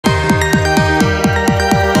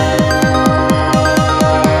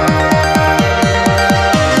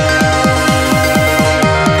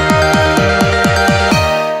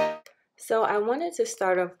wanted to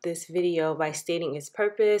start off this video by stating its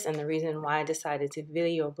purpose and the reason why I decided to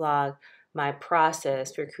video blog my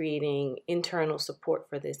process for creating internal support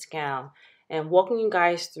for this gown, and walking you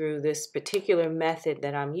guys through this particular method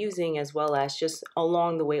that I'm using, as well as just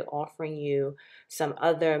along the way offering you some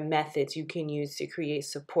other methods you can use to create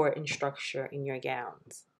support and structure in your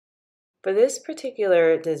gowns. For this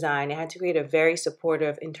particular design, I had to create a very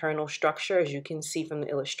supportive internal structure. As you can see from the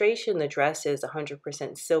illustration, the dress is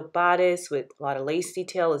 100% silk bodice with a lot of lace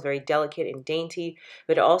detail. It's very delicate and dainty,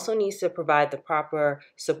 but it also needs to provide the proper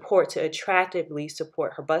support to attractively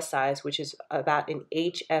support her bust size, which is about an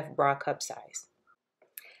HF bra cup size.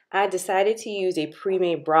 I decided to use a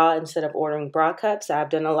pre-made bra instead of ordering bra cups. I've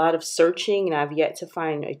done a lot of searching and I've yet to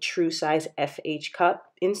find a true size FH cup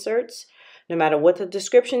inserts. No matter what the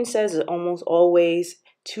description says, it's almost always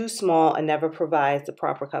too small and never provides the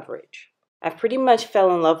proper coverage. I've pretty much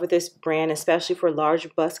fell in love with this brand, especially for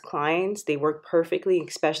large bust clients. They work perfectly,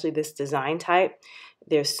 especially this design type.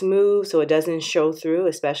 They're smooth, so it doesn't show through,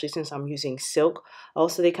 especially since I'm using silk.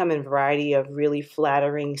 Also, they come in a variety of really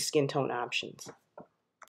flattering skin tone options.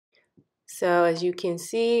 So as you can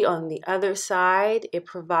see on the other side, it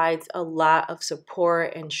provides a lot of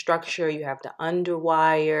support and structure. You have the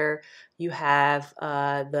underwire, you have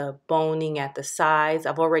the boning at the sides.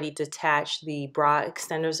 I've already detached the bra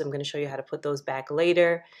extenders. I'm going to show you how to put those back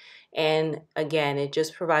later. And again, it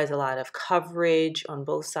just provides a lot of coverage on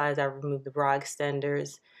both sides. I removed the bra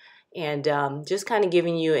extenders. And just kind of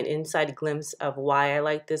giving you an inside glimpse of why I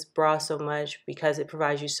like this bra so much, because it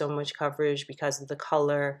provides you so much coverage, because of the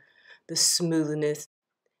color, the smoothness.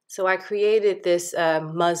 So I created this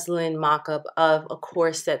muslin mock-up of a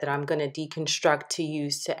corset that I'm going to deconstruct to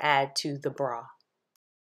use to add to the bra.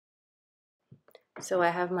 So I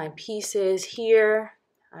have my pieces here.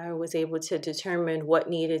 I was able to determine what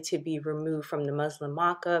needed to be removed from the muslin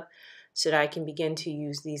mock-up so that I can begin to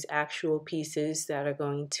use these actual pieces that are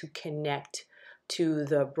going to connect to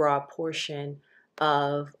the bra portion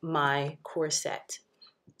of my corset.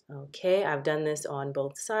 Okay, I've done this on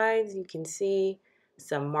both sides. You can see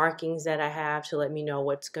some markings that I have to let me know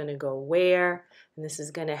what's going to go where. And this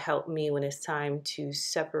is going to help me when it's time to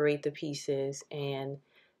separate the pieces and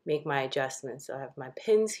make my adjustments. So I have my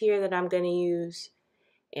pins here that I'm going to use,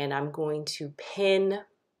 and I'm going to pin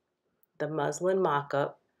the muslin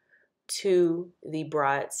mock-up to the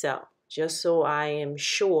bra itself, just so I am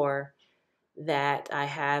sure that I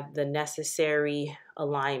have the necessary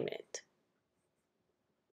alignment.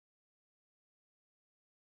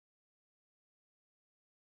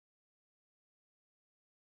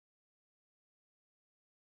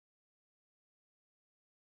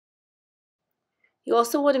 You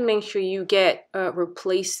also want to make sure you get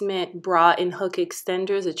replacement bra and hook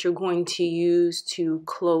extenders that you're going to use to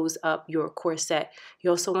close up your corset.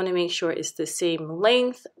 You also want to make sure it's the same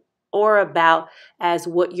length or about as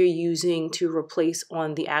what you're using to replace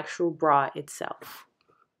on the actual bra itself.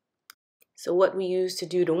 So what we use to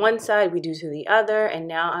do to one side, we do to the other, and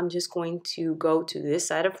now I'm just going to go to this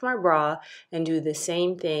side of my bra and do the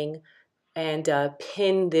same thing and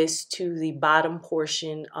pin this to the bottom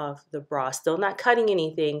portion of the bra. Still not cutting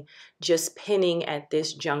anything, just pinning at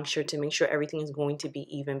this juncture to make sure everything is going to be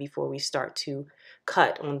even before we start to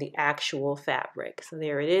cut on the actual fabric. So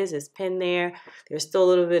there it is, it's pinned there. There's still a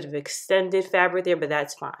little bit of extended fabric there, but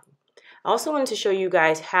that's fine. I also wanted to show you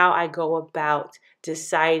guys how I go about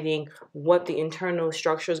deciding what the internal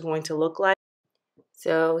structure is going to look like.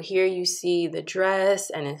 So here you see the dress,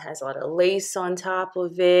 and it has a lot of lace on top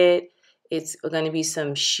of it. It's going to be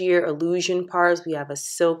some sheer illusion parts. We have a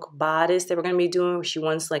silk bodice that we're going to be doing. She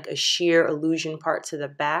wants like a sheer illusion part to the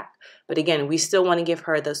back. But again, we still want to give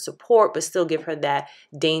her the support, but still give her that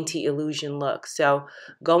dainty illusion look. So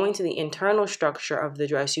going to the internal structure of the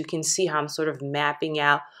dress, you can see how I'm sort of mapping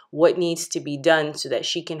out what needs to be done so that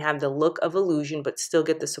she can have the look of illusion, but still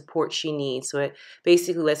get the support she needs. So it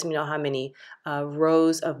basically lets me know how many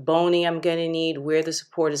rows of boning I'm going to need, where the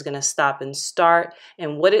support is going to stop and start,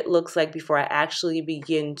 and what it looks like before I actually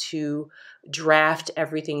begin to draft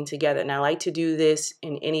everything together. And I like to do this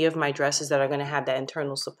in any of my dresses that are going to have that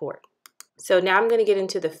internal support. So now I'm going to get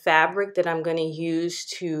into the fabric that I'm going to use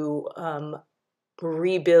to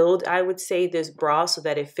rebuild, I would say, this bra so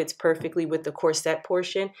that it fits perfectly with the corset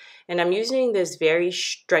portion. And I'm using this very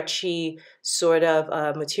stretchy sort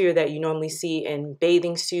of material that you normally see in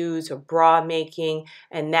bathing suits or bra making,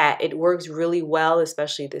 and that it works really well,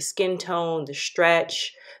 especially the skin tone, the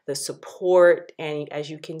stretch, the support. And as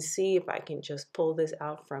you can see, if I can just pull this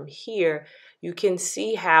out from here, you can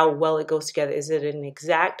see how well it goes together. Is it an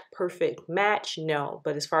exact perfect match? No,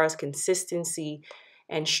 but as far as consistency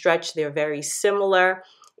and stretch, they're very similar.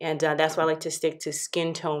 And that's why I like to stick to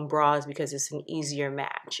skin tone bras, because it's an easier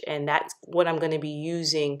match. And that's what I'm going to be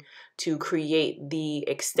using to create the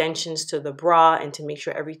extensions to the bra and to make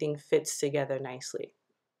sure everything fits together nicely.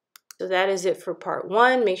 So that is it for part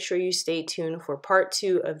 1. Make sure you stay tuned for part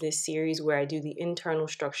 2 of this series where I do the internal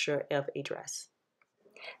structure of a dress.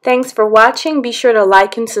 Thanks for watching. Be sure to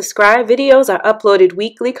like and subscribe. Videos are uploaded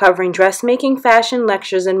weekly covering dressmaking, fashion,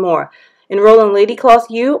 lectures, and more. Enroll in Lady Cloth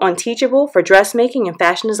U on Teachable for dressmaking and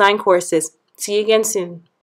fashion design courses. See you again soon.